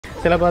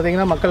சில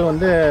பார்த்தீங்கன்னா மக்கள்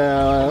வந்து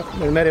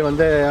இதுமாரி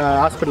வந்து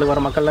ஹாஸ்பிட்டலுக்கு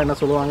வர மக்கள்லாம் என்ன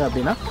சொல்லுவாங்க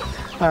அப்படின்னா,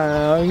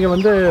 இங்கே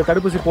வந்து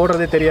தடுப்பூசி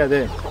போடுறதே தெரியாது,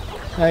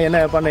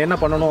 என்ன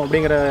பண்ணணும்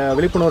அப்படிங்கிற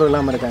விழிப்புணர்வு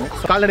இல்லாமல் இருக்காங்க.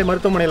 கால்நடை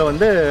மருத்துவமனையில்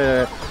வந்து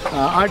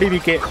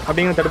ஆர்டிவிகே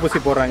அப்படிங்கிற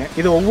தடுப்பூசி போடுறாங்க.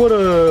 இது ஒவ்வொரு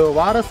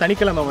வாரம்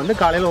சனிக்கிழமை வந்து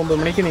காலையில்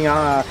 9 மணிக்கு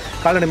நீங்கள்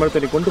கால்நடை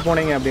மருத்துவமனை கொண்டு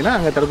போனீங்க அப்படின்னா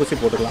அங்கே தடுப்பூசி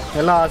போட்டுக்கலாம்.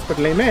 எல்லா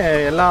ஹாஸ்பிட்டல்லையுமே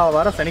எல்லா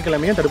வாரம்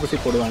சனிக்கிழமையும் தடுப்பூசி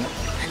போடுவாங்க.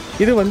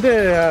 இது வந்து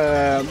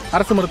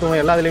அரசு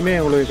மருத்துவம் எல்லா இதுலேயுமே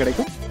உங்களுக்கு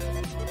கிடைக்கும்.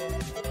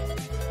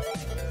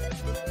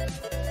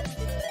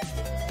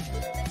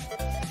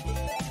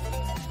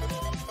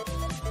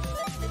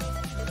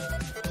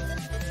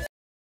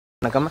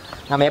 வணக்கம்.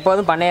 நம்ம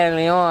எப்போதும்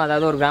பண்ணையாளர்களையும்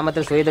அதாவது ஒரு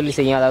கிராமத்தில் சுயதொழில்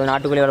செய்யும் அதாவது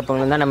நாட்டுக்கோழி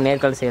வளர்ப்பவங்களும் தான் நம்ம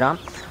நேர்காணல் செய்கிறோம்.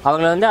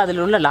 அவங்க வந்து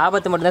அதில் உள்ள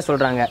லாபத்தை மட்டும் தான்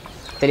சொல்கிறாங்க,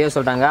 தெளிவாக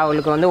சொல்கிறாங்க.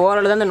 அவங்களுக்கு வந்து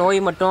ஓரளவு தான் அந்த நோய்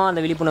மட்டும்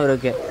அந்த விழிப்புணர்வு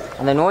இருக்குது.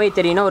 அந்த நோய்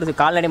தெரியணும் ஒரு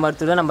கால்நடை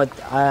மருத்துவரை நம்ம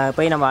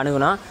போய் நம்ம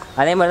அணுகணும்.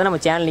 அதே மாதிரி தான்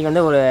நம்ம சேனலுக்கு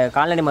வந்து ஒரு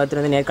கால்நடை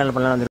மருத்துவர் வந்து நேர்காணல்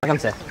பண்ணலாம் வந்து.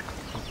 வணக்கம் சார்,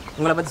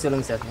 உங்களை பற்றி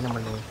சொல்லுங்கள் சார், என்ன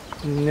பண்ணுறீங்க?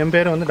 என்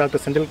பேர் வந்து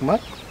டாக்டர்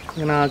செந்தில்குமார்.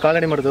 நான்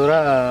கால்நடை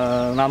மருத்துவராக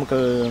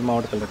நாமக்கல்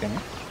மாவட்டத்தில்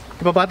இருக்கேங்க.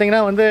 இப்போ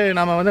பார்த்தீங்கன்னா வந்து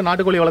நம்ம வந்து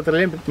நாட்டுக்கோழி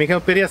வளர்த்துறதுலேயே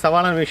மிகப்பெரிய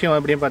சவாலான விஷயம்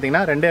அப்படின்னு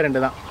பார்த்தீங்கன்னா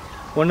ரெண்டு தான்.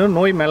 ஒன்று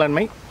நோய்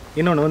மேலாண்மை,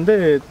 இன்னொன்று வந்து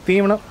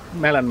தீவன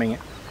மேலாண்மைங்க.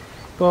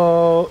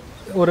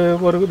 இப்போது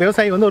ஒரு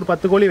விவசாயி வந்து ஒரு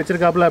 10 கோழி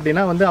வச்சுருக்காப்புல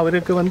அப்படின்னா வந்து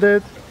அவருக்கு வந்து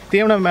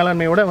தீவன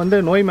மேலாண்மையோட வந்து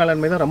நோய்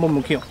மேலாண்மை தான் ரொம்ப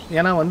முக்கியம்.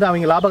 ஏன்னா வந்து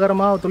அவங்க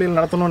லாபகரமாக தொழில்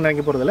நடத்தணும்னு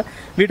நினைக்க போகிறதில்ல,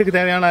 வீட்டுக்கு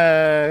தேவையான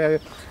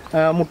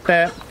முட்டை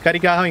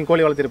கறிக்காக அவங்க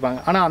கோழி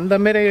வளர்த்திருப்பாங்க. ஆனால்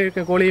அந்தமாரி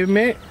இருக்க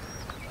கோழியுமே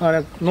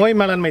நோய்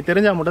மேலாண்மை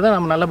தெரிஞ்சால் மட்டும் தான்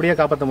நம்ம நல்லபடியாக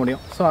காப்பாற்ற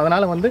முடியும். ஸோ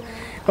அதனால் வந்து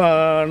இப்போ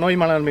நோய்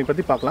மேலாண்மை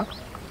பற்றி பார்க்கலாம்.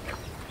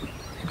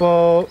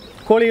 இப்போது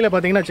கோழியில்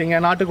பார்த்திங்கன்னா வச்சுங்க,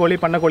 நாட்டுக்கோழி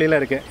பண்ணைக்கோழியில்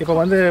இருக்குது. இப்போ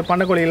வந்து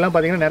பண்ணைக்கோழிலாம்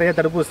பார்த்திங்கன்னா நிறைய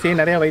தடுப்பூசி,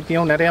 நிறைய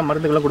வைத்தியம், நிறைய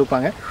மருந்துகளும்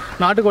கொடுப்பாங்க.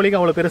 நாட்டுக்கோழிக்கு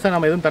அவ்வளோ பெருசாக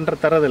நம்ம எதுவும்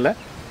தரதில்லை.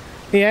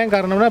 ஏன்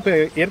காரணம்னா இப்போ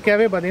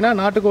இயற்கையாகவே பார்த்திங்கன்னா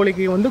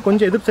நாட்டுக்கோழிக்கு வந்து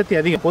கொஞ்சம் எதிர்ப்பு சக்தி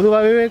அதிகம்.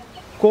 பொதுவாகவே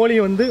கோழி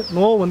வந்து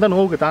நோவு வந்தால்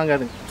நோவுக்கு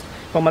தாங்காது.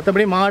 இப்போ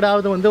மற்றபடி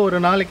மாடாவது வந்து ஒரு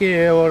நாளைக்கு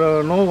ஒரு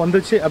நோவு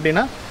வந்துச்சு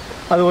அப்படின்னா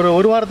அது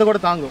ஒரு வாரத்தை கூட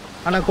தாங்கும்.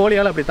 ஆனால்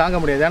கோழியால் அப்படி தாங்க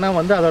முடியாது. ஏன்னா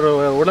வந்து அதோட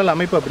உடல்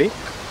அமைப்பு அப்படி.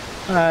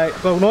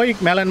 இப்போ நோய்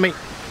மேலாண்மை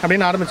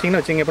அப்படின்னு ஆரம்பிச்சிங்கன்னு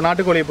வச்சுங்க, இப்போ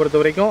நாட்டுக்கோழியை பொறுத்த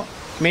வரைக்கும்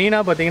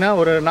மெயினாக பார்த்திங்கன்னா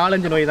ஒரு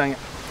 4-5 நோய் தாங்க.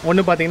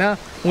 ஒன்று பார்த்திங்கன்னா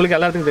உங்களுக்கு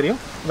எல்லாத்துக்கும் தெரியும்,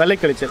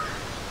 வெள்ளைக்கழிச்சல்,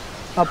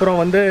 அப்புறம்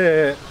வந்து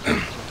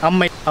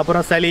அம்மை,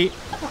 அப்புறம் சளி,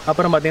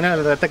 அப்புறம் பார்த்திங்கன்னா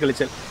ரத்த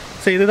கழிச்சல்.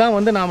 ஸோ இதுதான்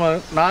வந்து நாம்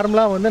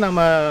நார்மலாக வந்து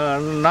நம்ம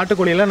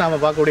நாட்டுக்கோழியில் நாம்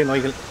பார்க்கக்கூடிய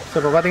நோய்கள். ஸோ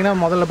இப்போ பார்த்திங்கன்னா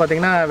முதல்ல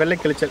பார்த்திங்கன்னா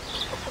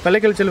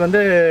வெள்ளைக்கழிச்சல்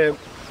வந்து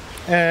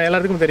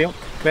எல்லாத்துக்கும் தெரியும்.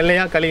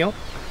 வெள்ளையாக கழியும்,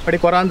 அப்படி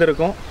குறாந்து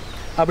இருக்கும்,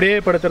 அப்படியே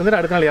படுத்துருந்து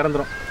அடுத்த நாள்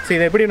இறந்துடும். ஸோ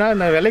இது எப்படின்னா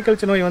இந்த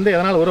வெள்ளைக்கழிச்சல் நோய் வந்து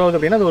எதனால் உருவாகுது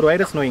அப்படின்னா அது ஒரு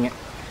வைரஸ் நோய்ங்க.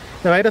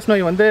 இந்த வைரஸ்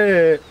நோய் வந்து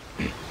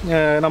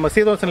நம்ம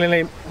சீதோஷ நிலை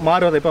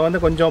மாறுவது, இப்போ வந்து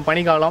கொஞ்சம்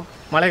பனிக்காலம்,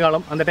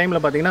 மழைக்காலம் அந்த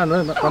டைமில் பார்த்திங்கன்னா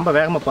அது ரொம்ப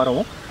வேகமாக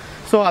பரவும்.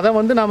 ஸோ அதை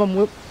வந்து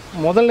நம்ம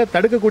முதல்ல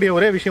தடுக்கக்கூடிய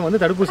ஒரே விஷயம்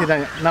வந்து தடுப்பூசி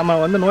தாங்க. நம்ம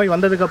வந்து நோய்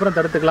வந்ததுக்கப்புறம்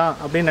தடுத்துக்கலாம்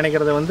அப்படின்னு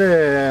நினைக்கிறது வந்து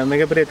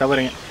மிகப்பெரிய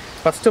தவறுங்க.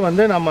 ஃபஸ்ட்டு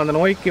வந்து நம்ம அந்த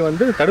நோய்க்கு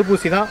வந்து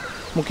தடுப்பூசி தான்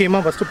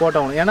முக்கியமாக ஃபஸ்ட்டு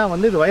போட்டாகணும். ஏன்னா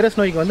வந்து இது வைரஸ்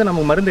நோய்க்கு வந்து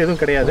நம்ம மருந்து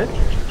எதுவும் கிடையாது.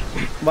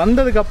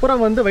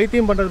 வந்ததுக்கப்புறம் வந்து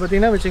வைத்தியம் பண்ணுறது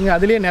பார்த்திங்கன்னா வச்சுங்க,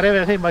 அதுலேயே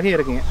நிறைய வகை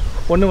இருக்குங்க.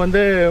 ஒன்று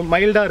வந்து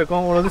மைல்டாக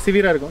இருக்கும், ஒன்று வந்து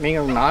சிவியராக இருக்கும்.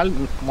 நீங்கள்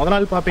முதல்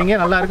நாள் பார்ப்பீங்க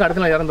நல்லா இருக்கும்,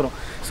 அடுத்த நாள் இறந்துடும்.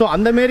 ஸோ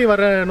அந்தமாரி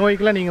வர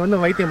நோய்க்கெலாம் நீங்கள் வந்து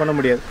வைத்தியம் பண்ண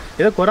முடியாது.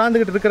 ஏதோ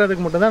குறாந்துக்கிட்டு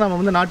இருக்கிறதுக்கு மட்டும்தான் நம்ம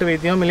வந்து நாட்டு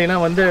வைத்தியம், இல்லைன்னா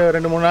வந்து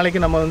 2-3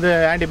 நாளைக்கு நம்ம வந்து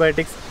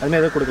ஆன்டிபயோட்டிக்ஸ்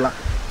அதுமாதிரி எதுவும் கொடுக்கலாம்.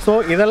 ஸோ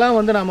இதெல்லாம்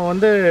வந்து நம்ம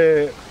வந்து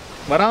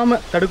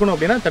வராமல் தடுக்கணும்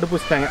அப்படின்னா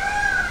தடுப்பூசி தாங்க.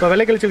 இப்போ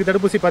வெள்ளைக்கழிச்சலுக்கு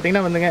தடுப்பூசி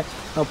பார்த்திங்கன்னா வந்துங்க,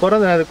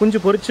 அது குஞ்சு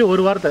பொறிச்சு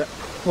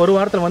ஒரு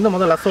வாரத்தில் வந்து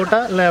முதல் லசோட்டா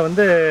இல்லை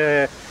வந்து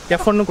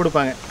F1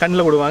 கொடுப்பாங்க,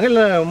 கண்ணில் விடுவாங்க,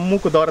 இல்லை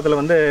மூக்கு தோரத்தில்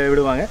வந்து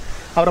விடுவாங்க.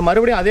 அப்புறம்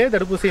மறுபடியும் அதே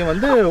தடுப்பூசியை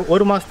வந்து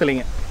 1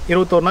 மாதத்துலைங்க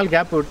 21 நாள்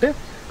கேப் விட்டு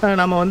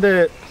நம்ம வந்து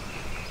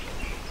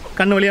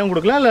கண் வழியாகவும்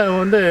கொடுக்கலாம், இல்லை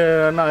வந்து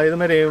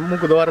இதுமாரி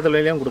மூக்கு தோரத்தில்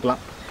வழியாகவும்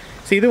கொடுக்கலாம்.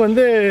 ஸோ இது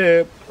வந்து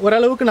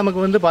ஓரளவுக்கு நமக்கு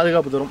வந்து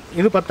பாதுகாப்பு தரும்.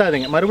 இது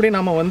பத்தாதுங்க, மறுபடியும்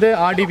நம்ம வந்து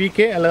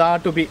ஆர்டிவிகே அல்லது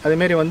R2B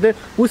அதுமாரி வந்து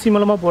ஊசி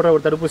மூலமாக போடுற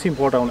ஒரு தடுப்பூசியும்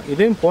போட்டாகணும்.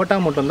 இதையும்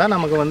போட்டால் மட்டும்தான்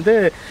நமக்கு வந்து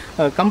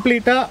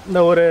கம்ப்ளீட்டாக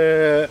இந்த ஒரு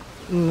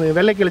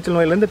வெள்ளைக்கழிச்சல்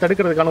நோயிலேருந்து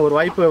தடுக்கிறதுக்கான ஒரு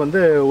வாய்ப்பு வந்து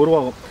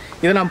உருவாகும்.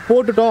 இதை நம்ம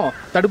போட்டுட்டோம்,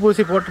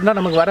 தடுப்பூசி போட்டுட்டா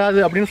நமக்கு வராது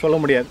அப்படின்னு சொல்ல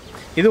முடியாது.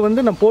 இது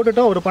வந்து நம்ம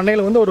போட்டுட்டோம், ஒரு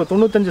பண்ணையில் வந்து ஒரு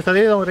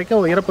 95%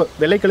 வரைக்கும் இறப்பு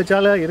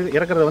வெள்ளைக்கழிச்சால்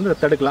இறக்கிறத வந்து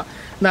தடுக்கலாம்.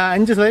 இந்த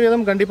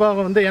 5%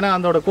 கண்டிப்பாக வந்து, ஏன்னா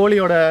அதோட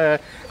கோழியோட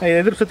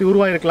எதிர்ப்பு சக்தி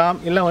உருவாகிருக்கலாம்,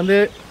 இல்லை வந்து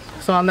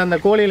ஸோ அந்த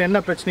கோழியில் என்ன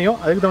பிரச்சனையோ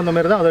அதுக்கு தகுந்த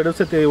மாதிரி தான் அதோட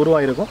எதிர்ப்பு சக்தி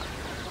உருவாகிருக்கும்.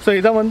 ஸோ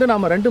இதை வந்து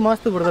நம்ம 2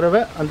 மாதத்துக்கு ஒரு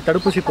தடவை அந்த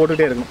தடுப்பூசி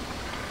போட்டுகிட்டே இருக்கணும்.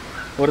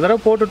 ஒரு தடவை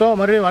போட்டுட்டோம்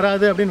மறுபடியும்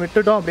வராது அப்படின்னு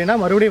விட்டுட்டோம் அப்படின்னா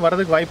மறுபடியும்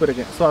வரதுக்கு வாய்ப்பு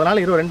இருக்குது. ஸோ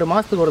அதனால் 2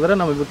 மாதத்துக்கு ஒரு தடவை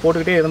நம்ம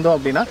போட்டுக்கிட்டே இருந்தோம்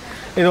அப்படின்னா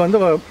இது வந்து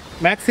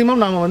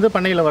மேக்ஸிமம் நம்ம வந்து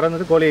பண்ணையில்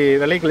வர்றது கோழி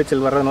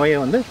வெள்ளைக்கழிச்சல் வர்ற நோயை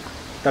வந்து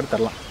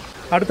தடுத்துடலாம்.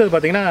 அடுத்தது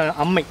பார்த்திங்கன்னா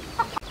அம்மை.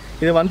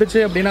 இது வந்துச்சு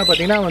அப்படின்னா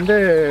பார்த்திங்கன்னா வந்து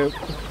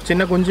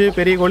சின்ன குஞ்சு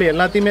பெரிய கோழி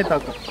எல்லாத்தையுமே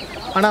தாக்கும்.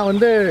 ஆனால்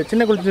வந்து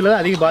சின்ன குஞ்சில்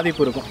தான் அதிக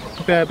பாதிப்பு இருக்கும்.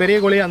 இப்போ பெரிய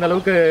கோழி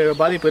அந்தளவுக்கு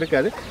பாதிப்பு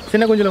இருக்காது.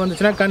 சின்ன குஞ்சில்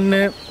வந்துச்சுன்னா கண்,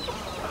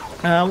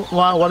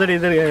 உதடி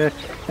இது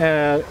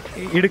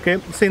இடுக்கு.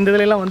 ஸோ இந்த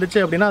இதிலெல்லாம் வந்துச்சு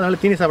அப்படின்னா அதனால்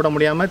தீனி சாப்பிட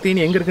முடியாமல் தீனி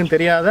எங்கே இருக்குன்னு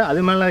தெரியாத அது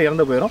மேலே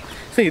இறந்து போயிடும்.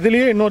 ஸோ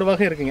இதுலேயே இன்னொரு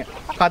வகை இருக்குங்க.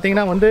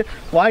 பார்த்தீங்கன்னா வந்து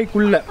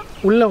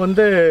உள்ளே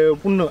வந்து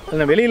புண்ணு,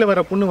 வெளியில் வர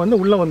புண்ணு வந்து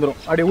உள்ளே வந்துடும்.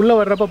 அப்படி உள்ளே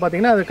வர்றப்போ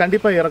பார்த்தீங்கன்னா அது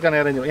கண்டிப்பாக இறக்க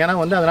நிறைஞ்சிடும். ஏன்னா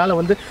வந்து அதனால்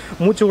வந்து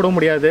மூச்சு விட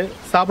முடியாது,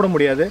 சாப்பிட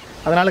முடியாது,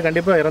 அதனால்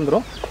கண்டிப்பாக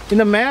இறந்துடும்.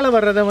 இந்த மேலே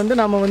வர்றதை வந்து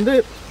நம்ம வந்து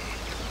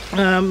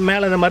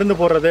மேலே இந்த மருந்து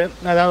போடுறது,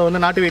 அதாவது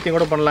வந்து நாட்டு வைத்தியம்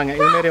கூட பண்ணலாங்க.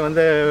 இதுமாரி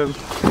வந்து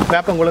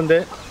வேப்பங்குழுந்து,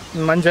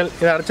 மஞ்சள்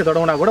இதை அரைச்சி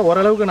தொடங்கினா கூட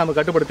ஓரளவுக்கு நம்ம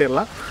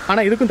கட்டுப்படுத்திடலாம்.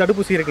 ஆனால் இதுக்கும்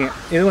தடுப்பூசி இருக்குங்க.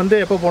 இது வந்து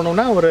எப்போ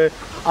போடணும்னா ஒரு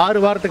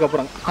 6 வாரத்துக்கு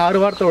அப்புறம், 6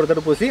 வாரத்தில் ஒரு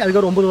தடுப்பூசி,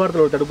 அதுக்கப்புறம் 9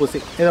 வாரத்தில் ஒரு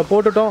தடுப்பூசி. இதை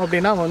போட்டுட்டோம்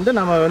அப்படின்னா வந்து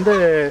நம்ம வந்து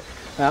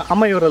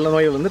அம்மை உரல்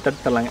நோயை வந்து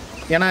தடுத்துடலாங்க.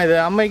 ஏன்னா இது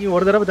அம்மைக்கு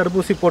ஒரு தடவை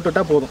தடுப்பூசி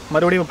போட்டுவிட்டால் போதும்,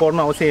 மறுபடியும்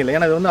போடணும் அவசியம் இல்லை.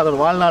 ஏன்னா இது வந்து அதோட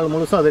வாழ்நாள்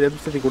முழுசும் அதை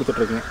எதிர்ப்பு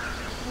கொடுத்துட்ருக்குங்க.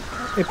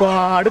 இப்போ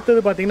அடுத்தது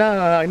பார்த்திங்கன்னா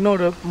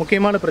இன்னொரு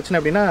முக்கியமான பிரச்சனை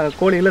அப்படின்னா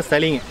கோழியில்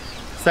சளி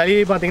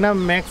பார்த்திங்கன்னா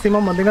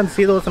மேக்ஸிமம் பார்த்திங்கன்னா அந்த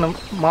சீதோசனம்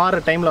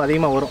மாற டைமில்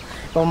அதிகமாக வரும்.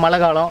 இப்போ மழை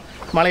காலம்,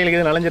 மலையில்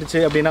இது நனைஞ்சிருச்சு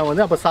அப்படின்னா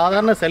வந்து அப்போ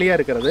சாதாரண சளியாக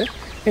இருக்கிறது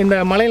இந்த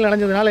மலையில்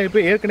நனைஞ்சதுனால இப்போ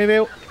ஏற்கனவே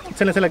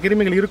சில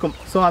கிருமிகள் இருக்கும்.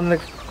 ஸோ அந்த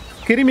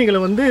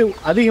கிருமிகளை வந்து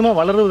அதிகமாக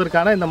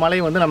வளருவதற்கான இந்த மலை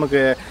வந்து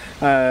நமக்கு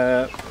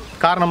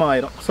காரணமாக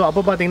ஆயிரும். ஸோ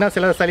அப்போ பார்த்திங்கன்னா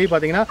சில சளி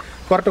பார்த்திங்கன்னா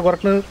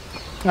கொரட்டுன்னு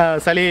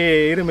சளி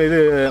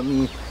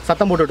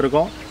சத்தம்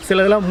போட்டுட்ருக்கோம்.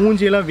 சில இதெல்லாம்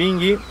மூஞ்சியெல்லாம்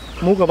வீங்கி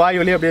மூக்க வாய்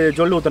வழி அப்படியே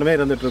ஜொல்லு ஊற்றுறமே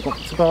இருந்துகிட்ருக்கும்.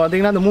 இப்போ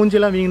பார்த்திங்கன்னா அந்த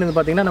மூஞ்சியெல்லாம் வீங்கினது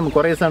பார்த்திங்கன்னா நம்ம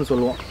குறைசான்னு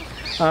சொல்லுவோம்.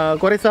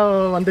 குறைசா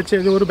வந்துச்சு,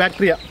 இது ஒரு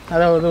பாக்டீரியா,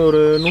 அதாவது ஒரு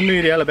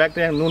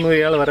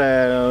நுண்ணுயிரியால் வர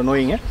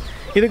நோய்ங்க.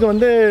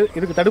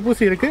 இதுக்கு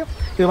தடுப்பூசி இருக்குது.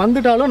 இது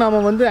வந்துட்டாலும்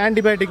நாம் வந்து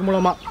ஆன்டிபயோட்டிக்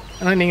மூலமாக,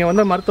 ஆனால் நீங்கள்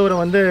வந்து மருத்துவரை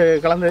வந்து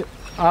கலந்து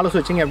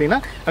ஆலோசிச்சிங்க அப்படின்னா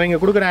அவங்க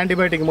கொடுக்குற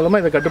ஆன்டிபயோட்டிக்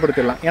மூலமாக இதை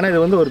கட்டுப்படுத்திடலாம். ஏன்னா இது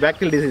வந்து ஒரு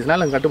பாக்டீரியல்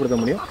டிசீஸ்னால் நம்ம கட்டுப்படுத்த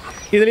முடியும்.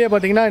 இதுலேயே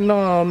பார்த்திங்கன்னா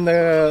இன்னும் இந்த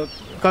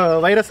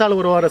வைரஸால்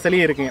உருவாகிற சளி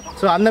இருக்குங்க.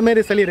 ஸோ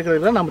அந்தமாரி சளி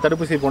இருக்கிறதுல நம்ம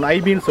தடுப்பூசி போடணும்.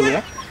 ஐபின்னு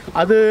சொல்லுவோம்.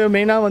 அது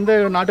மெயினாக வந்து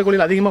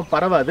நாட்டுக்கோழியில் அதிகமாக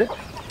பரவாது,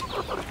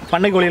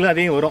 பண்ணை கோழியில்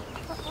அதிகம் வரும்.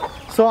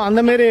 ஸோ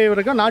அந்தமாரி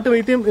வரைக்கும் நாட்டு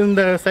வைத்தியம்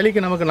இந்த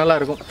சளிக்கு நமக்கு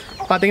நல்லாயிருக்கும்.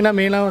 பார்த்திங்கன்னா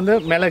மெயினாக வந்து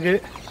மிளகு,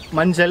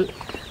 மஞ்சள்,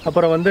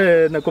 அப்புறம் வந்து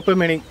இந்த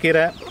குப்பைமேனி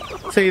கீரை,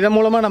 ஸோ இதன்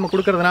மூலமாக நம்ம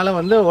கொடுக்கறதுனால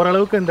வந்து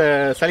ஓரளவுக்கு இந்த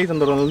சளி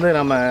தொந்தரவு வந்து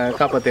நம்ம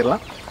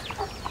காப்பாற்றிடலாம்.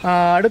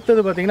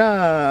 அடுத்தது பார்த்திங்கன்னா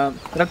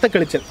ரத்த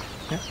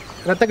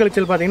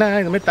கழிச்சல் பார்த்திங்கன்னா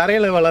இதுமாதிரி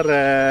தரையில் வளர்கிற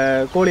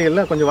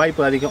கோழிகளில் கொஞ்சம்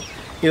வாய்ப்பு அதிகம்.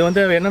 இது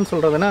வந்து என்னென்னு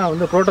சொல்கிறதுனா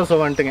வந்து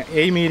புரோட்டோசோவான்ட்டுங்க,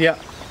 எய்மீரியா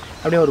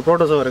அப்படின்னு ஒரு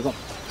புரோட்டோசோ இருக்கும்.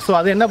 ஸோ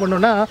அது என்ன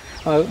பண்ணுன்னா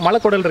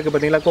மலைக்குடல் இருக்குது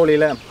பார்த்தீங்களா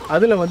கோழியில்,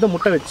 அதில் வந்து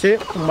முட்டை வச்சு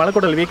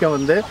மலைக்குடல் வீக்கம்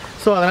வந்து,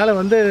 ஸோ அதனால்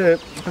வந்து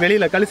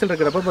வெளியில் கழிச்சல்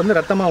இருக்கிறப்ப வந்து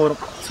ரத்தமாக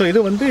வரும். ஸோ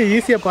இது வந்து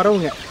ஈஸியாக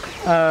பரவுங்க.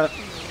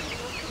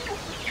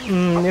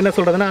 என்ன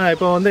சொல்கிறதுனா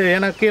இப்போ வந்து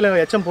ஏன்னா கீழே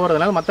எச்சம்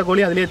போகிறதுனால மற்ற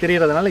கோழி அதிலே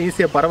தெரியறதுனால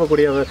ஈஸியாக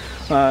பரவக்கூடிய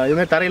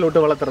இதுமாதிரி தரையில்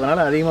விட்டு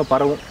வளர்த்துறதுனால அதிகமாக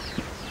பரவும்.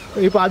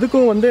 இப்போ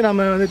அதுக்கும் வந்து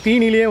நம்ம வந்து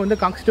தீனிலேயே வந்து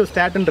காக்சிடிவ்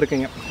ஸ்டாட்டன்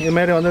இருக்குங்க.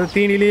 இதுமாரி வந்து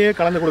தீனிலேயே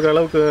கலந்து கொடுக்குற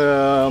அளவுக்கு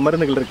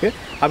மருந்துகள் இருக்குது.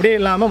 அப்படியே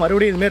இல்லாமல்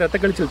மறுபடியும் இதுமாரி ரத்த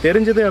கழிச்சல்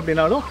தெரிஞ்சது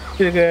அப்படின்னாலும்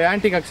இதுக்கு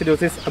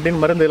ஆன்டிகாக்சிடியோசிஸ்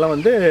அப்படின்னு மருந்துலாம்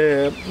வந்து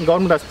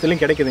கவர்மெண்ட்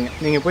ஹாஸ்பிட்டலையும் கிடைக்குதுங்க.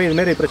 நீங்கள் போய்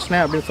இதுமாரி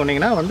பிரச்சனை அப்படின்னு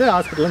சொன்னீங்கன்னா வந்து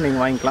ஹாஸ்பிட்டலில்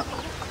நீங்கள் வாங்கிக்கலாம்.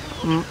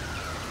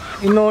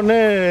 இன்னொன்று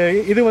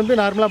இது வந்து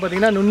நார்மலாக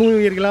பார்த்திங்கன்னா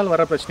நுண்ணுயிர்களால்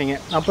வர பிரச்சனைங்க.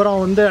 அப்புறம்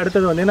வந்து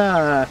அடுத்தது வந்தீங்கன்னா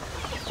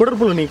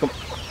குடற்புழு நீக்கம்.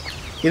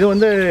 இது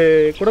வந்து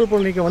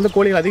குடற்புழு நீக்கம் வந்து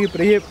கோழிகள்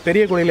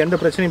பெரிய கோழிகள் எந்த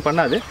பிரச்சனையும்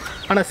பண்ணாது.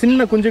 ஆனால்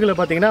சின்ன குஞ்சுகளை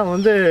பார்த்திங்கன்னா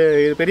வந்து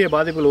இது பெரிய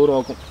பாதிப்புகள்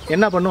உருவாக்கும்.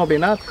 என்ன பண்ணும்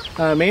அப்படின்னா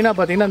மெயினாக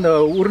பார்த்திங்கன்னா இந்த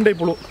உருண்டை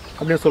புழு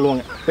அப்படின்னு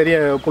சொல்லுவாங்க, பெரிய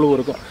புழு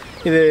இருக்கும்.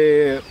 இது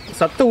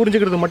சத்தை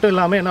உறிஞ்சிக்கிறது மட்டும்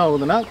இல்லாமல் என்ன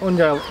ஆகுதுன்னா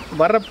கொஞ்சம்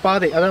வர்ற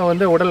பாதை, அதாவது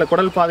வந்து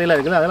குடல் பாதையில்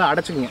இருக்குது, அதெல்லாம்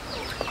அடைச்சிக்குங்க.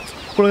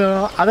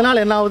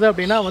 அதனால் என்ன ஆகுது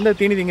அப்படின்னா வந்து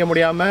தீனி திங்க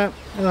முடியாமல்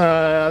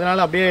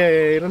அதனால் அப்படியே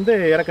இருந்து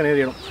இறக்க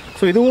நேரிடும்.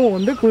 ஸோ இதுவும்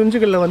வந்து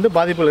குஞ்சுகளில் வந்து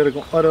பாதிப்புகள்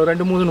இருக்கும், ஒரு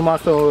 2-3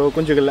 மாதம்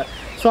குஞ்சுகளில்.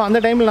 ஸோ அந்த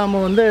டைமில்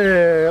நாம் வந்து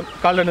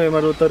கால்நடை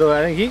மருத்துவர்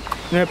அணுகி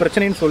இந்த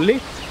பிரச்சனைன்னு சொல்லி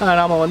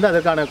நாம் வந்து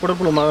அதுக்கான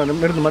குடற்புழு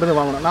மருந்து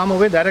வாங்கணும். நாம்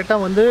போய்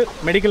டைரெக்டாக வந்து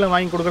மெடிக்கலில்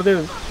வாங்கி கொடுக்குறது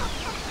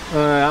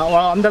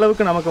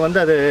அந்தளவுக்கு நமக்கு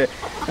வந்து அது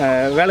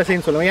வேலை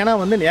செய்யணும்னு சொல்லுவோம். ஏன்னா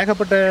வந்து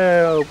ஏகப்பட்ட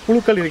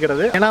புழுக்கள்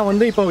இருக்கிறது. ஏன்னா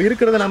வந்து இப்போ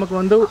இருக்கிறது நமக்கு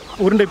வந்து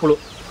உருண்டை புழு.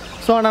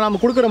 ஸோ ஆனால் நம்ம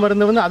கொடுக்குற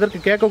மருந்து வந்து அதற்கு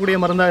கேட்கக்கூடிய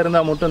மருந்தாக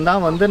இருந்தால்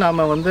மட்டும்தான் வந்து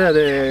நாம் வந்து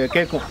அது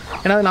கேட்கும்.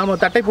 ஏன்னா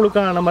நாம் தட்டை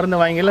புழுக்கான மருந்து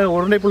வாங்கில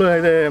உருண்டை புழு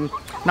இது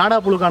நாடா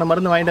புழுக்கான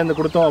மருந்து வாங்கிட்டு வந்து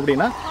கொடுத்தோம்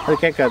அப்படின்னா அது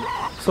கேட்காது.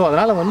 ஸோ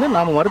அதனால் வந்து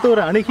நாம்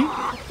மருத்துவரை அணுகி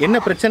என்ன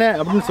பிரச்சனை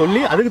அப்படின்னு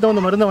சொல்லி அதுக்கு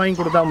தகுந்த மருந்தை வாங்கி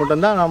கொடுத்தா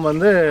மட்டும்தான் நம்ம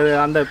வந்து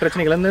அந்த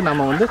பிரச்சனைகள்லேருந்து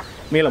நம்ம வந்து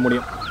மீள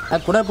முடியும்.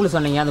 குடற்புழு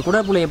சொன்னீங்க, அந்த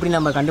குடற்புழு எப்படி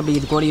நம்ம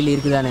கண்டுபிடிக்கிறது? கோழியில்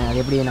இருக்குதானே, அது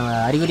எப்படி நம்ம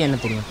அறிகுறி என்ன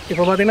தெரியும்?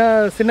 இப்போ பார்த்திங்கன்னா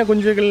சின்ன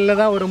குஞ்சுகளில்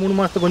தான் ஒரு 3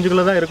 மாதத்து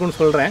குஞ்சுகளில் தான் இருக்குன்னு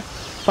சொல்கிறேன்.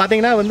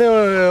 பார்த்திங்கன்னா வந்து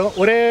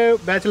ஒரே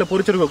பேட்சில்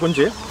பொறிச்சிருக்கும்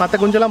குஞ்சு. மற்ற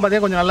குஞ்செல்லாம்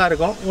பார்த்திங்கன்னா கொஞ்சம்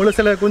நல்லாயிருக்கும். ஒரு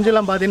சில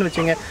குஞ்செல்லாம் பார்த்தீங்கன்னு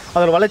வச்சுங்க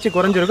அதோட வளர்ச்சி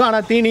குறைஞ்சிருக்கும்.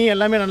 ஆனால் தீனி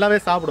எல்லாமே நல்லாவே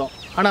சாப்பிடும்.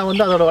 ஆனால்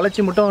வந்து அதோட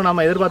வளர்ச்சி மட்டும்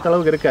நம்ம எதிர்பார்த்த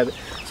அளவுக்கு இருக்காது.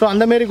 ஸோ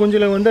அந்தமாரி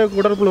குஞ்சில் வந்து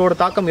குடற்புழுவோட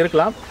தாக்கம்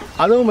இருக்கலாம்.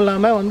 அதுவும்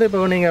இல்லாமல் வந்து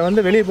இப்போ நீங்கள்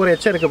வந்து வெளியே போகிற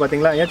எச்சம் இருக்குது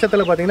பார்த்தீங்களா,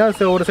 எச்சத்தில்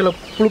பார்த்திங்கன்னா ஒரு சில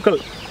புழுக்கள்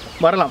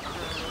வரலாம்.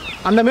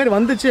 அந்தமாரி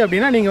வந்துச்சு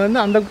அப்படின்னா நீங்கள் வந்து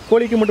அந்த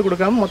கோழிக்கு மட்டும்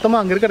கொடுக்காம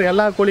மொத்தமாக அங்கே இருக்கிற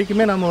எல்லா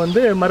கோழிக்குமே நம்ம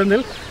வந்து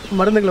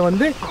மருந்துகளை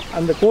வந்து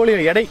அந்த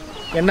கோழியோட எடை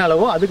என்ன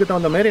அளவோ அதுக்கு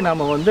தகுந்த மாரி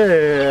நாம் வந்து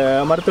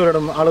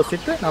மருத்துவரிடம்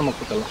ஆலோசித்து நாம்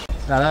கொடுக்கலாம்.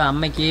 அதாவது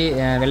அம்மைக்கு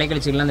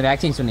வெள்ளைக்கழிச்சிக்கலாம் அந்த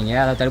வேக்சின் சொன்னீங்க,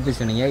 அதாவது தடுப்பூசி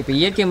சொன்னீங்க. இப்போ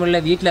இயற்கை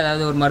முறையில் வீட்டில்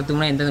அதாவது ஒரு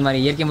மருத்துவம்னா எந்த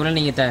மாதிரி இயற்கை முறையில்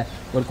நீங்கள்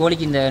ஒரு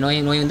கோழிக்கு இந்த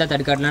நோய் வந்தால்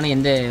தடுக்காட்டலான்னு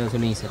எந்த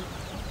சொல்லுவீங்க சார்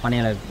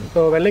பண்ணையாளருக்கு?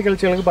 இப்போ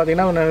வெள்ளைக்கழிச்சிகளுக்கு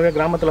பார்த்தீங்கன்னா நிறைய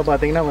கிராமத்தில்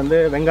பார்த்தீங்கன்னா வந்து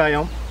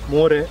வெங்காயம்,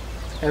 மோர்,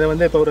 அதை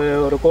வந்து இப்போ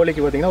ஒரு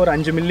கோழிக்கு பார்த்தீங்கன்னா ஒரு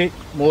 5 மில்லி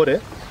மோர்,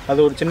 அது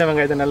ஒரு சின்ன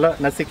வெங்காயத்தை நல்லா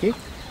நசுக்கி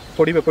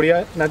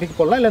பொடியாக நசுக்கி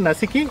போடலாம். இல்லை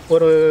நசுக்கி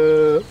ஒரு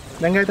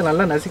வெங்காயத்தை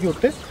நல்லா நசுக்கி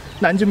விட்டு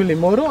இந்த 5 மில்லி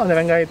மோரும் அந்த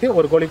வெங்காயத்தையும்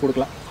ஒரு கோழி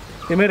கொடுக்கலாம்.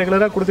 இதுமாதிரி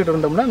ரெகுலராக கொடுத்துட்டு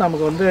இருந்தோம்னா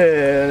நமக்கு வந்து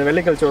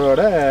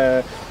வெள்ளைக்கழிச்சலோட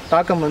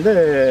தாக்கம் வந்து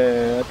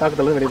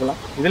தாக்கத்தில் வெளிப்படலாம்.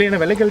 இதில் என்ன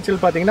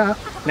வெள்ளைக்கழிச்சல் பார்த்தீங்கன்னா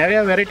நிறையா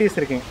வெரைட்டிஸ்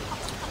இருக்குங்க.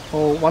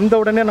 வந்த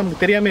உடனே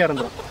நமக்கு தெரியாமல்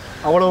இறந்துடும்,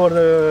 அவ்வளோ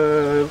ஒரு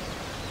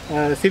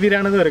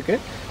சிவியரானதும்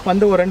இருக்குது.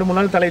 வந்து ஒரு 2-3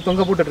 நாள் தலையை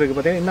தொங்க போட்டுட்ருக்கு.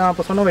 பார்த்தீங்கன்னா நான்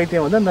இப்போ சொன்ன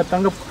வைத்தியம் வந்து அந்த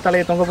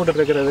தலையை தொங்க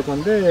போட்டுட்ருக்கிறதுக்கு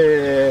வந்து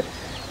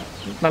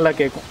நல்லா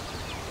கேட்கும்.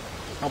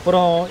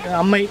 அப்புறம்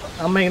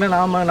அம்மைங்கன்னா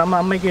நம்ம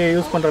அம்மைக்கு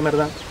யூஸ் பண்ணுற மாதிரி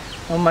தான்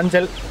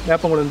மஞ்சள்,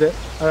 வேப்பங்குழுந்து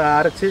அதை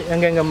அரைச்சி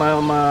எங்கெங்கே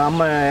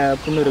அம்மை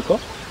புண்ணு இருக்கோ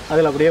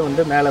அதில் அப்படியே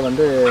வந்து மேலே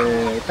வந்து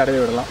தடவி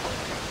விடலாம்.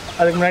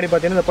 அதுக்கு முன்னாடி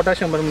பார்த்தீங்கன்னா இந்த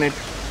பொட்டாசியம்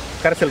பெர்மனேட்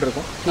கரைசல்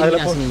இருக்கும்,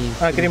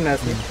 அதில் கிருமி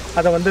நாசினி,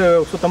 அதை வந்து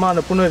சுத்தமாக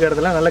அந்த புண்ணு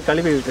இருக்கிறதுலாம் நல்லா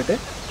கழுவி விட்டுட்டு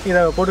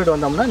இதை போட்டுட்டு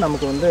வந்தோம்னா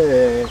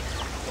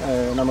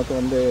நமக்கு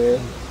வந்து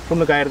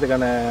புண்ணு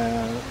காயறதுக்கான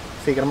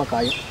சீக்கிரமாக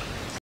காயும்.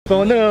 இப்போ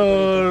வந்து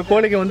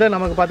கோழிக்கு வந்து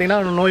நமக்கு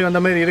பார்த்திங்கன்னா நோய் வந்த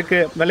மாதிரி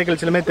இருக்குது,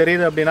 வெள்ளைக்கழிச்சலுமே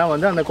தெரியுது அப்படின்னா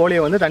வந்து அந்த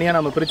கோழியை வந்து தனியாக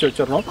நம்ம பிரித்து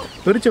வச்சிடணும்.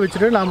 பிரித்து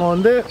வச்சுட்டு நம்ம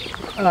வந்து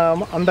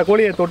அந்த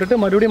கோழியை தொட்டுட்டு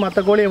மறுபடியும்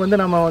மற்ற கோழியை வந்து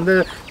நம்ம வந்து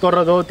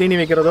தொடுறதோ தீனி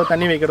வைக்கிறதோ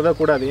தண்ணி வைக்கிறதோ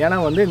கூடாது. ஏன்னா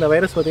வந்து இந்த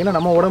வைரஸ் பார்த்திங்கன்னா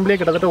நம்ம உடம்புலேயே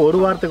கிட்டத்தட்ட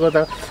 1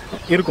 வாரத்துக்கு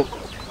இருக்கும்,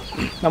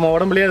 நம்ம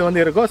உடம்புலேயே அது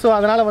வந்து இருக்கும். ஸோ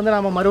அதனால் வந்து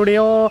நம்ம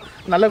மறுபடியும்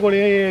நல்ல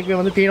கோழிக்கு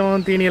வந்து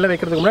தீனியெல்லாம்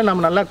வைக்கிறதுக்கு முன்னாடி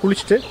நம்ம நல்லா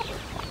குளிச்சுட்டு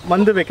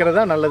வந்து வைக்கிறது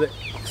தான் நல்லது.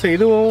 ஸோ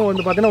இதுவும்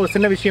வந்து பார்த்திங்கன்னா ஒரு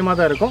சின்ன விஷயமாக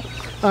தான் இருக்கும்,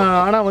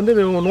 ஆனால் வந்து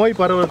இது நோய்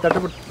பரவல்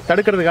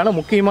தடுக்கிறதுக்கான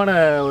முக்கியமான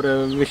ஒரு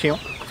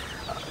விஷயம்.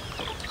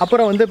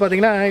 அப்புறம் வந்து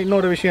பார்த்திங்கன்னா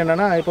இன்னொரு விஷயம்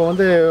என்னென்னா, இப்போ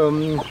வந்து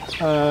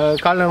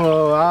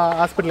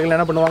ஹாஸ்பிட்டல்கள்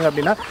என்ன பண்ணுவாங்க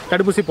அப்படின்னா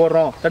தடுப்பூசி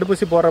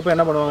போடுறப்ப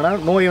என்ன பண்ணுவாங்கன்னா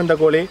நோய் வந்த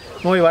கோழி,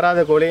 நோய்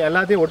வராத கோழி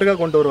எல்லாத்தையும் ஒட்டுக்காக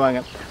கொண்டு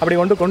வருவாங்க. அப்படி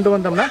கொண்டு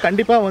வந்தோம்னா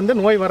கண்டிப்பாக வந்து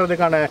நோய்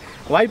வர்றதுக்கான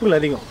வாய்ப்புகள்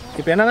அதிகம்.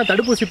 இப்போ என்னென்னா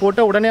தடுப்பூசி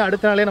போட்டால் உடனே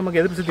அடுத்த நாளே நமக்கு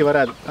எதிர்ப்பு சக்தி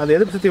வராது. அந்த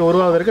எதிர்ப்பு சக்தி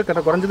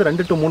உருவாவதற்கு குறைஞ்சது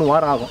 2 to 3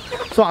 வாரம் ஆகும்.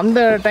 ஸோ அந்த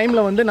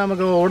டைமில் வந்து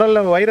நமக்கு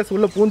உடலில் வைரஸ்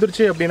உள்ளே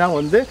பூந்துருச்சு அப்படின்னா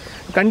வந்து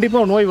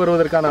கண்டிப்பாக நோய்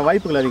வருவதற்கான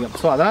வாய்ப்புகள் அதிகம்.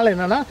 ஸோ அதனால்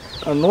என்னென்னா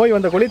நோய்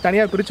வந்த கோழி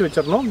தனியாக பிரித்து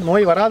வச்சிடணும்,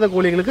 நோய் வராத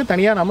கோழிகளுக்கு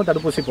தனியாக நம்ம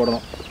தடுப்பூசி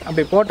போடணும்.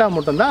 அப்படி போட்டால்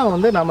மட்டும்தான்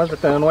வந்து நம்ம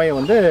நோயை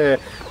வந்து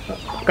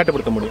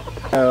கட்டுப்படுத்த முடியும்.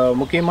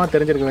 முக்கியமாக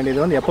தெரிஞ்சிருக்க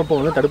வேண்டியது வந்து எப்பப்போ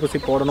வந்து தடுப்பூசி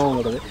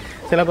போடணுங்கிறது.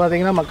 சில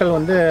பார்த்திங்கன்னா மக்கள்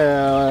வந்து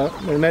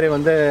இதுமாரி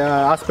வந்து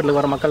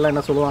ஹாஸ்பிட்டலுக்கு வர மக்கள்லாம்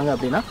என்ன சொல்லுவாங்க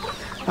அப்படின்னா,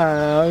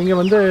 இங்கே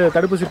வந்து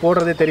தடுப்பூசி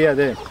போடுறதே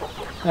தெரியாது,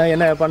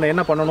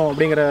 என்ன பண்ணணும்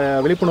அப்படிங்கிற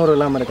விழிப்புணர்வு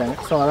இல்லாமல் இருக்காங்க.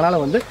 ஸோ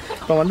அதனால் வந்து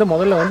இப்போ வந்து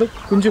முதல்ல வந்து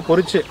குஞ்சு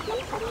பொறிச்சு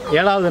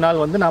 7வது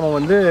நாள் வந்து நாம்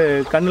வந்து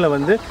கண்ணில்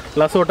வந்து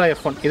லசோட்டா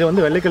F1 இது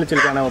வந்து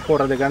வெள்ளைக்கழிச்சலுக்கான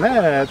போடுறதுக்கான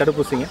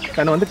தடுப்பூசிங்க.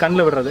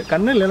 கண்ணில் விடுறது,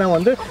 இல்லைன்னா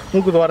வந்து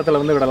மூக்கு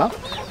துவாரத்தில் வந்து விடலாம்.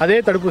 அதே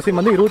தடுப்பூசி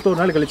வந்து 21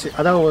 நாள் கழிச்சு,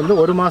 அதாவது வந்து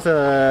 1 மாத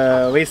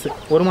வயசு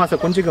 1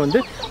 மாத குஞ்சுக்கு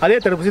வந்து அதே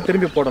தடுப்பூசி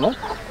திரும்பி போடணும்.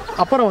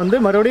 அப்புறம் வந்து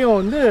மறுபடியும்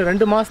வந்து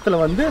 2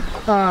 மாதத்தில் வந்து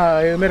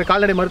இதுமாரி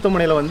கால்நடை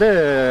மருத்துவமனையில் வந்து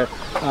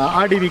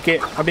RDVK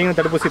அப்படிங்கிற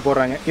தடுப்பூசி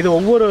போடுறாங்க. இது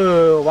ஒவ்வொரு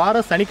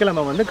வாரம்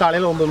சனிக்கிழமை வந்து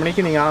காலையில் 9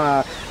 மணிக்கு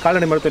நீங்கள்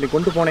கால்நடை மருத்துவமனை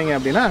கொண்டு போனீங்க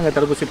அப்படின்னா அங்கே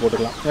தடுப்பூசி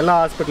போட்டுக்கலாம். எல்லா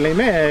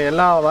ஹாஸ்பிட்டல்லையுமே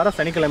எல்லா வாரம்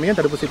சனிக்கிழமையும்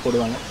தடுப்பூசி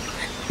போடுவாங்க.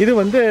 இது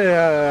வந்து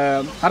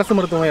அரசு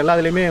மருத்துவம்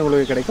எல்லாத்துலேயுமே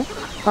உங்களுக்கு கிடைக்கும்.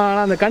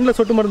 ஆனால் அந்த கண்ணில்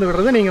சொட்டு மருந்து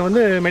விடுறது நீங்கள்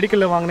வந்து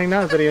மெடிக்கலில் வாங்கினீங்கன்னா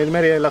தெரியும்,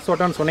 இதுமாரி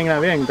லசோட்டான்னு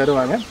சொன்னீங்கன்னாவே எங்களுக்கு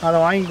தருவாங்க. அதை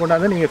வாங்கி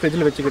கொண்டாந்து நீங்கள்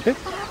ஃப்ரிட்ஜில் வச்சுக்கிட்டு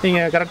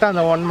நீங்கள் கரெக்டாக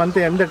அந்த 1 மந்த்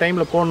எந்த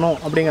டைமில் போடணும்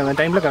அப்படிங்கிற அந்த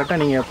டைமில் கரெக்டாக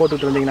நீங்கள்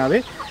போட்டுட்டு இருந்தீங்கன்னாவே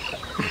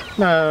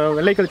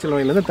வெள்ளைக்கழிச்சல்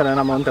நோயிலேருந்து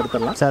நம்ம வந்து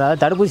தடுத்துடலாம். சார்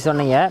அதாவது தடுப்பூசி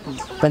சொன்னீங்க,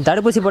 இப்போ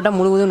தடுப்பூசி போட்டால்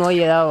முழுவதும்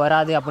நோய் ஏதாவது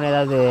வராது அப்படின்னு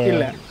ஏதாவது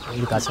இல்லை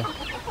இருக்கா சார்?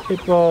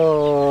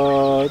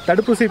 இப்போது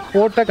தடுப்பூசி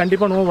போட்டால்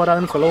கண்டிப்பாக நோய்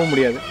வராதுன்னு சொல்லவும்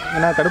முடியாது.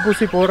 ஏன்னா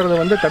தடுப்பூசி போடுறது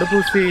வந்து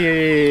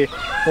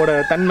தடுப்பூசியோட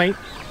தன்மை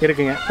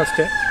இருக்குங்க.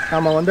 ஃபஸ்ட்டு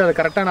நம்ம வந்து அதை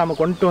கரெக்டாக நம்ம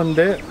கொண்டு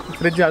வந்து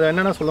ஃப்ரிட்ஜ் அதை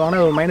என்னென்ன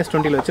சொல்லுவாங்கன்னா ஒரு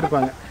 -20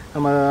 வச்சுருப்பாங்க.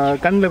 நம்ம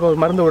கண்ணில் இப்போ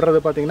மருந்து விடுறது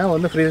பார்த்திங்கன்னா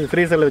வந்து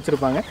ஃப்ரீசரில்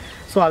வச்சுருப்பாங்க.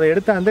 ஸோ அதை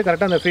எடுத்து வந்து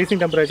கரெக்டாக அந்த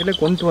ஃப்ரீசிங் டெம்பரேச்சரில்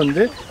கொண்டு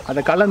வந்து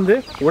அதை கலந்து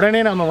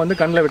உடனே நம்ம வந்து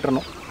கண்ணில்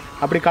விட்டுறணும்.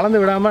 அப்படி கலந்து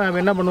விடாமல் நம்ம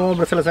என்ன பண்ணுவோம்,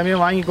 இப்போ சில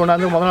சமயம் வாங்கி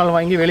கொண்டாந்து முதல் நாள்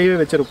வாங்கி வெளியே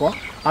வச்சுருப்போம்.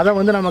 அதை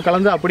வந்து நம்ம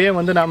கலந்து அப்படியே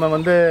வந்து நம்ம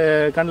வந்து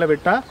கண்ணில்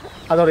விட்டால்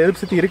அதோட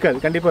எதிர்ப்பு சக்தி இருக்காது,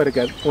 கண்டிப்பாக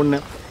இருக்காது. ஒன்று.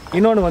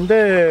 இன்னொன்று வந்து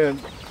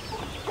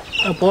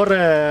போடுற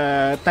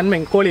தன்மை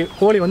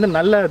கோழி வந்து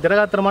நல்ல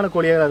திடகாத்திரமான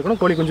கோழியாக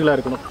இருக்கணும், கோழி குஞ்சுலாக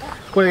இருக்கணும்.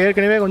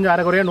 ஏற்கனவே கொஞ்சம்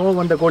அரைக்குறையாக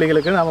நோய் வந்த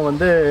கோழிகளுக்கு நம்ம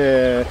வந்து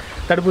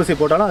தடுப்பூசி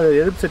போட்டாலும் அது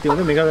எதிர்ப்பு சக்தி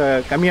வந்து மிக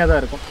கம்மியாக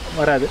தான் இருக்கும்,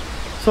 வராது.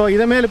 ஸோ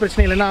இதேமாரி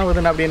பிரச்சனைகள் என்ன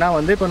ஆகுதுன்னு அப்படின்னா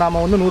வந்து இப்போ நம்ம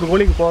வந்து 100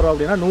 கோழிக்கு போகிறோம்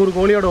அப்படின்னா 100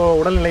 கோழியோட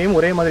உடல்நிலையும்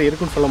ஒரே மாதிரி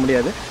இருக்குன்னு சொல்ல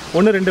முடியாது.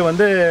 1-2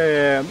 வந்து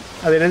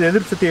அது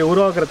எதிர்ப்பு சக்தியை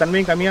உருவாக்குற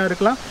தன்மையும் கம்மியாக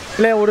இருக்கலாம்,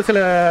 இல்லை ஒரு சில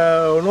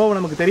நோவு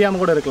நமக்கு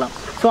தெரியாமல் கூட இருக்கலாம்.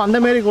 ஸோ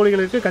அந்தமாரி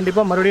கோழிகளுக்கு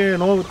கண்டிப்பாக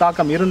மறுபடியும் நோய்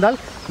தாக்கம் இருந்தால்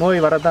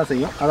நோய் வரத்தான்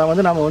செய்யும். அதை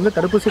வந்து நம்ம வந்து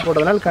தடுப்பூசி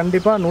போட்டதுனால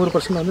கண்டிப்பாக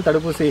 100% வந்து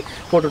தடுப்பூசி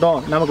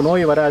போட்டுட்டோம் நமக்கு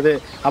நோய் வராது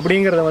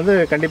அப்படிங்கிறத வந்து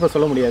கண்டிப்பாக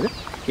சொல்ல முடியாது.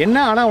 என்ன.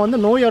 ஆனால் வந்து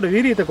நோயோட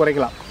வீரியத்தை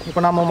குறைக்கலாம்.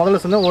 இப்போ நம்ம முதல்ல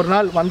சொன்னால் ஒரு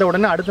நாள் வந்த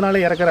உடனே அடுத்த நாளே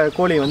இறக்குற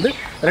கோழி வந்து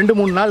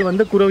 2-3 நாள்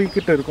வந்து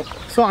குறவிக்கிட்டு இருக்கும்.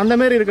 ஸோ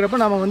அந்தமாரி இருக்கிறப்ப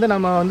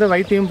நம்ம வந்து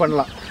வைத்தியம்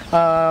பண்ணலாம்.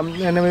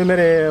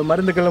 இதுமாரி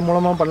மருந்துகள்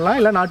மூலமாக பண்ணலாம்,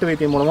 இல்லை நாட்டு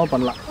வைத்தியம் மூலமாக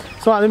பண்ணலாம்.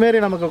 ஸோ அதுமாரி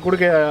நமக்கு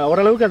கொடுக்க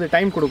ஓரளவுக்கு அது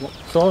டைம் கொடுக்கும்.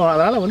 ஸோ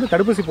அதனால் வந்து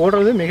தடுப்பூசி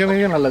போடுறது மிக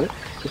மிக நல்லது.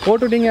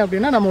 போட்டுட்டிங்க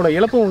அப்படின்னா நம்மளோட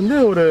இழப்பும் வந்து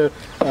ஒரு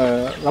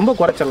ரொம்ப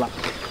குறைச்சிடலாம்.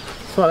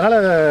 ஸோ அதனால்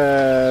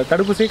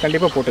தடுப்பூசி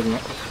கண்டிப்பாக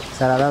போட்டுக்குங்க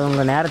சார். அதாவது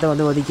உங்கள் நேரத்தை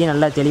வந்து ஒதுக்கி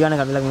நல்ல தெளிவான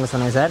கருத்துக்களை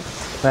சொன்னேன் சார்.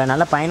 இப்போ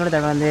நல்ல பயனுள்ள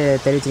தகவல் வந்து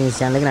தெரிவிச்சிங்க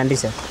சேனலுக்கு. நன்றி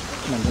சார்.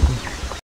 நன்றி.